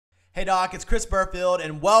Hey Doc, it's Chris Burfield,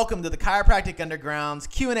 and welcome to the Chiropractic Underground's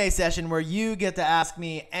Q&A session where you get to ask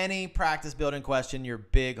me any practice building question your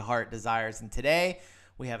big heart desires. And today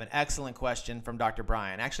we have an excellent question from Dr.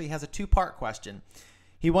 Brian. Actually, he has a two-part question.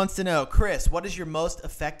 He wants to know, Chris, what is your most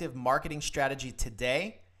effective marketing strategy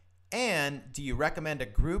today? And do you recommend a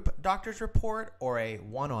group doctor's report or a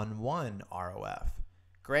one-on-one ROF?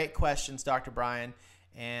 Great questions, Dr. Brian,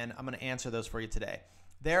 and I'm going to answer those for you today.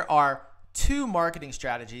 There are two marketing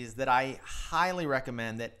strategies that I highly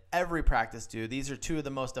recommend that every practice do. These are two of the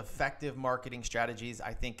most effective marketing strategies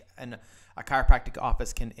I think a chiropractic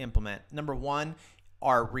office can implement. Number one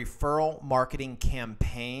are referral marketing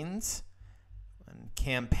campaigns. And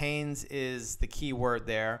campaigns is the key word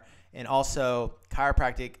there. And also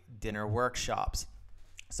chiropractic dinner workshops.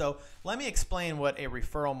 So let me explain what a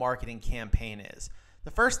referral marketing campaign is. The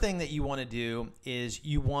first thing that you want to do is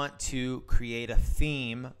you want to create a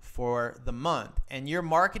theme for the month. And your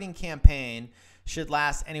marketing campaign should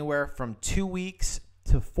last anywhere from 2 weeks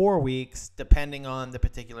to 4 weeks, depending on the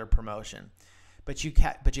particular promotion. But you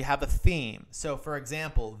have a theme. So for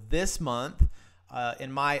example, this month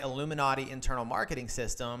in my Illuminati internal marketing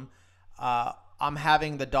system, I'm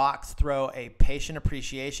having the docs throw a patient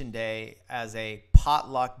appreciation day as a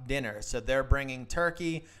potluck dinner. So they're bringing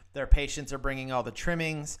turkey, their patients are bringing all the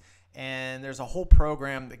trimmings, and there's a whole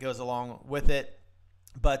program that goes along with it.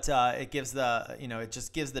 But it gives it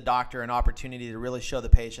just gives the doctor an opportunity to really show the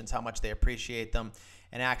patients how much they appreciate them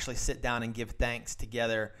and actually sit down and give thanks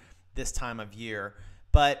together this time of year.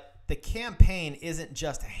 But the campaign isn't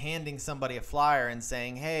just handing somebody a flyer and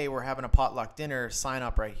saying, hey, we're having a potluck dinner, sign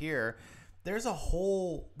up right here. There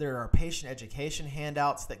are patient education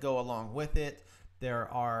handouts that go along with it. There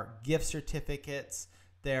are gift certificates.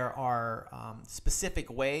 There are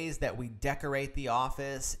specific ways that we decorate the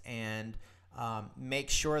office and make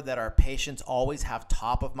sure that our patients always have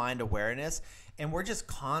top of mind awareness. And we're just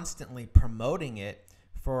constantly promoting it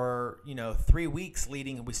for 3 weeks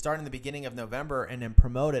leading. We start in the beginning of November and then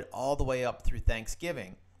promote it all the way up through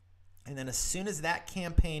Thanksgiving. And then as soon as that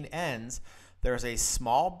campaign ends, there's a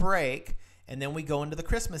small break. And then we go into the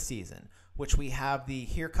Christmas season, which we have the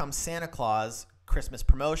Here Comes Santa Claus Christmas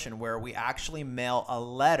promotion, where we actually mail a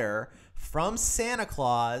letter from Santa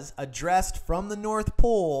Claus addressed from the North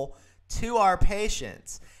Pole to our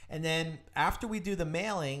patients. And then after we do the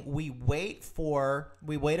mailing, we wait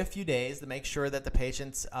a few days to make sure that the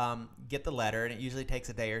patients get the letter, and it usually takes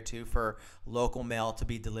a day or two for local mail to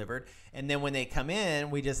be delivered. And then when they come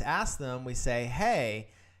in, we just ask them, we say, hey,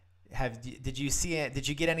 did you see it? Did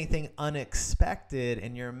you get anything unexpected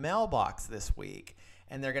in your mailbox this week?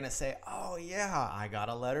 And they're going to say, oh yeah, I got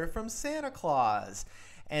a letter from Santa Claus.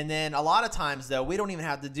 And then a lot of times though, we don't even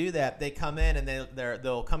have to do that. They come in and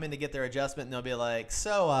they'll come in to get their adjustment and they'll be like,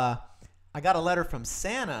 so I got a letter from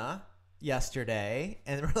Santa yesterday.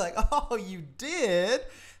 And we're like, oh, you did?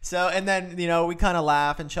 So, and then, we kind of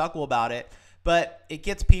laugh and chuckle about it, but it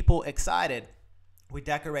gets people excited. We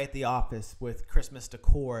decorate the office with Christmas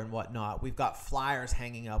decor and whatnot. We've got flyers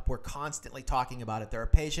hanging up. We're constantly talking about it. There are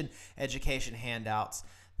patient education handouts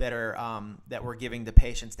that we're giving to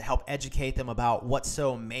patients to help educate them about what's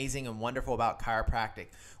so amazing and wonderful about chiropractic.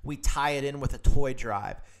 We tie it in with a toy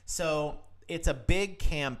drive. So it's a big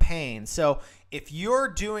campaign. So if you're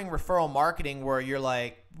doing referral marketing where you're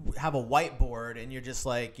like, have a whiteboard and you're just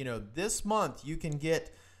like, this month you can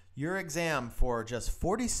get your exam for just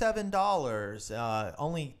 $47,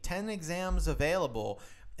 only 10 exams available,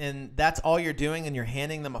 and that's all you're doing, and you're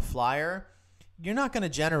handing them a flyer, you're not going to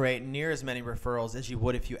generate near as many referrals as you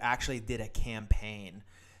would if you actually did a campaign.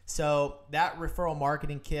 So that referral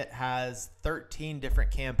marketing kit has 13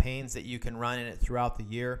 different campaigns that you can run in it throughout the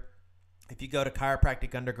year. If you go to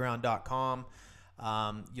chiropracticunderground.com,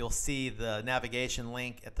 you'll see the navigation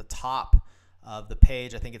link at the top of the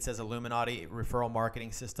page. I think it says Illuminati Referral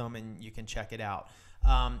Marketing System, and you can check it out.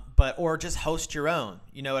 Or just host your own.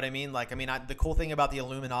 You know what I mean? The cool thing about the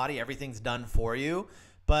Illuminati, everything's done for you,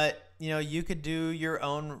 but you could do your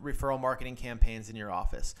own referral marketing campaigns in your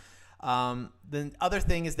office. The other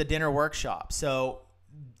thing is the dinner workshop. So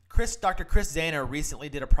Dr. Chris Zana recently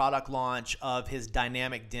did a product launch of his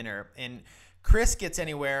dynamic dinner, and Chris gets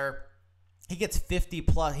he gets 50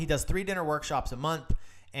 plus. He does 3 dinner workshops a month,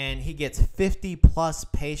 and he gets 50 plus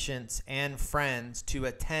patients and friends to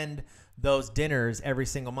attend those dinners every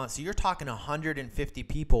single month. So you're talking 150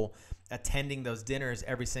 people attending those dinners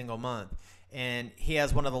every single month. And he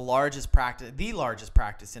has one of the largest practice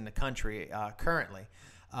in the country currently.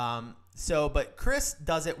 But Chris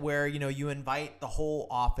does it where, you invite the whole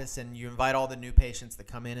office and you invite all the new patients that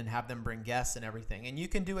come in and have them bring guests and everything. And you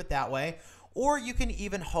can do it that way, or you can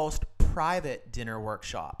even host private dinner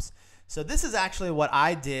workshops. So this is actually what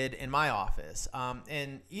I did in my office.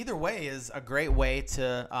 And either way is a great way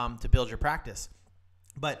to build your practice.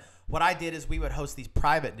 But what I did is we would host these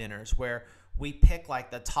private dinners where we pick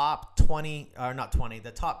like the top 20, or not 20,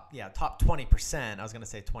 the top 20%. I was going to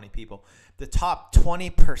say 20 people, the top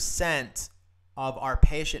 20% of our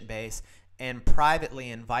patient base, and privately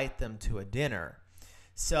invite them to a dinner.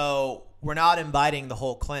 So we're not inviting the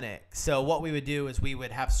whole clinic. So what we would do is we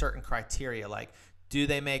would have certain criteria, like, do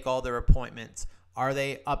they make all their appointments? Are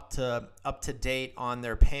they up to date on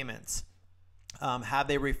their payments? Have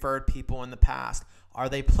they referred people in the past? Are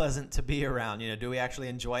they pleasant to be around? Do we actually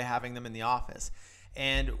enjoy having them in the office?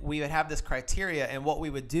 And we would have this criteria, and what we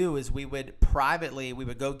would do is we would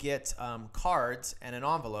go get cards and an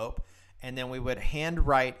envelope, and then we would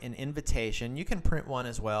handwrite an invitation. You can print one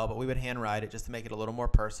as well, but we would handwrite it just to make it a little more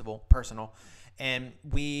personal. And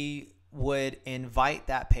we would invite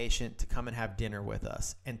that patient to come and have dinner with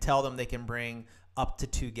us and tell them they can bring up to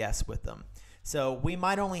 2 guests with them. So we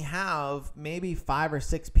might only have maybe 5 or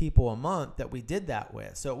 6 people a month that we did that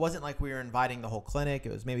with. So it wasn't like we were inviting the whole clinic.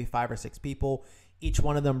 It was maybe 5 or 6 people. Each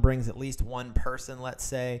one of them brings at least one person, let's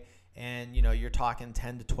say. And, you're talking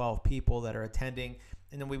 10 to 12 people that are attending.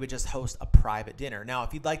 And then we would just host a private dinner. Now,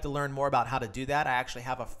 if you'd like to learn more about how to do that, I actually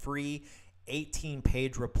have a free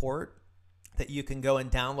 18-page report that you can go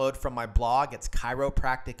and download from my blog. It's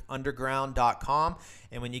chiropracticunderground.com.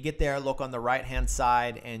 And when you get there, look on the right-hand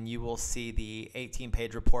side and you will see the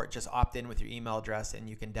 18-page report. Just opt in with your email address and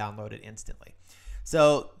you can download it instantly.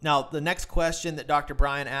 So now the next question that Dr.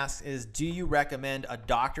 Brian asks is, do you recommend a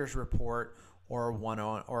doctor's report or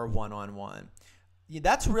one-on-one?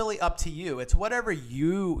 That's really up to you. It's whatever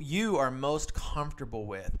you are most comfortable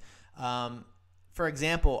with. For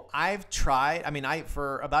example,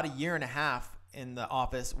 for about a year and a half in the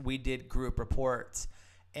office, we did group reports,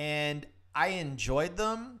 and I enjoyed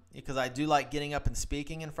them because I do like getting up and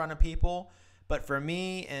speaking in front of people. But for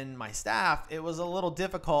me and my staff, it was a little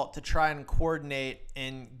difficult to try and coordinate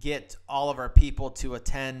and get all of our people to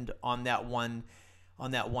attend on that one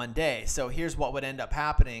day. So here's what would end up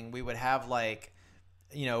happening. We would have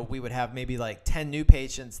maybe like 10 new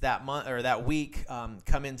patients that month or that week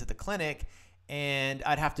come into the clinic, and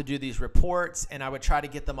I'd have to do these reports, and I would try to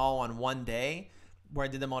get them all on one day where I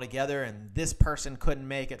did them all together, and this person couldn't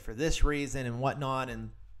make it for this reason and whatnot.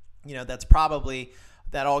 And,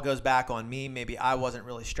 that all goes back on me. Maybe I wasn't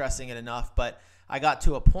really stressing it enough, but I got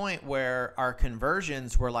to a point where our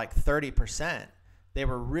conversions were like 30%. They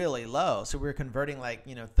were really low. So we were converting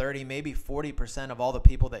 30, maybe 40% of all the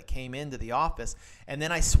people that came into the office. And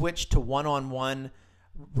then I switched to one-on-one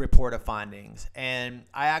report of findings. And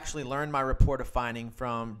I actually learned my report of finding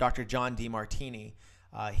from Dr. John DeMartini.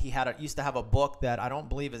 He used to have a book that I don't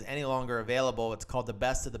believe is any longer available. It's called The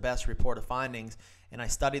Best of the Best Report of Findings. And I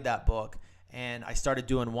studied that book, and I started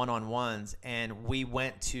doing one-on-ones, and we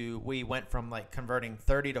went from converting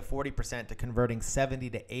 30 to 40% to converting 70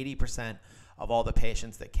 to 80% of all the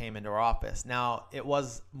patients that came into our office. Now, it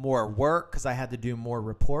was more work because I had to do more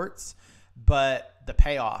reports, but the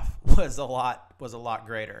payoff was a lot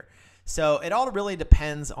greater. So it all really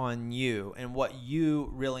depends on you and what you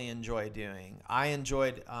really enjoy doing. I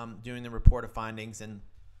enjoyed doing the report of findings, and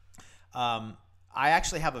I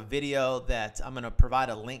actually have a video that I'm going to provide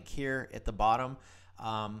a link here at the bottom.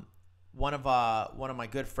 One of my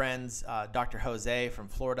good friends, Dr. Jose from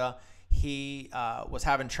Florida, he was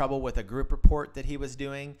having trouble with a group report that he was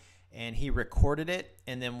doing, and he recorded it.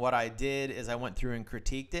 And then what I did is I went through and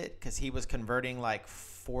critiqued it because he was converting like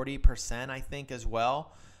 40%, I think, as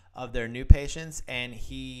well, of their new patients. And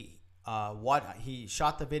he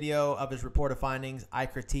shot the video of his report of findings. I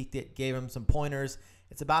critiqued it, gave him some pointers.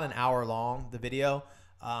 It's about an hour long, the video.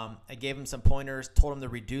 I gave him some pointers, told him to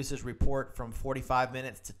reduce his report from 45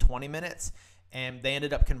 minutes to 20 minutes. And they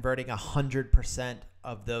ended up converting 100%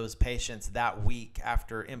 of those patients that week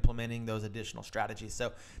after implementing those additional strategies.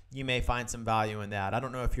 So you may find some value in that. I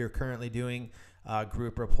don't know if you're currently doing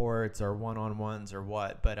group reports or one-on-ones or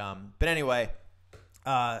what, but anyway,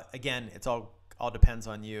 again, it's all depends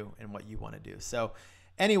on you and what you want to do. So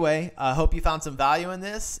anyway, I hope you found some value in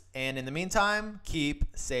this. And in the meantime, keep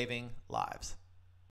saving lives.